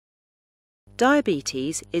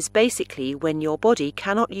Diabetes is basically when your body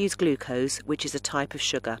cannot use glucose, which is a type of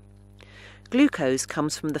sugar. Glucose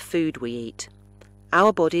comes from the food we eat.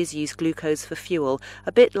 Our bodies use glucose for fuel,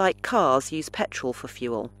 a bit like cars use petrol for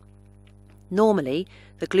fuel. Normally,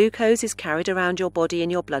 the glucose is carried around your body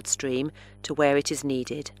in your bloodstream to where it is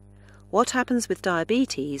needed. What happens with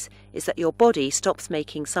diabetes is that your body stops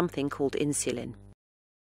making something called insulin.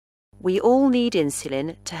 We all need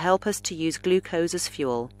insulin to help us to use glucose as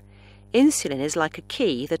fuel. Insulin is like a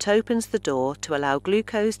key that opens the door to allow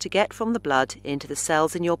glucose to get from the blood into the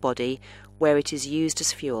cells in your body where it is used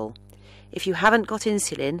as fuel. If you haven't got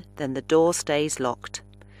insulin, then the door stays locked.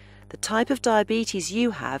 The type of diabetes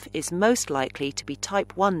you have is most likely to be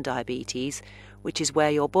type 1 diabetes, which is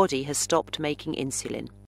where your body has stopped making insulin.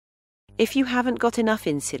 If you haven't got enough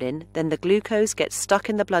insulin, then the glucose gets stuck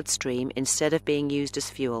in the bloodstream instead of being used as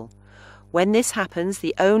fuel. When this happens,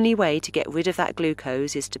 the only way to get rid of that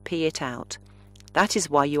glucose is to pee it out. That is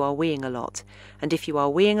why you are weeing a lot, and if you are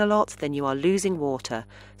weeing a lot, then you are losing water,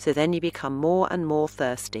 so then you become more and more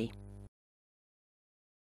thirsty.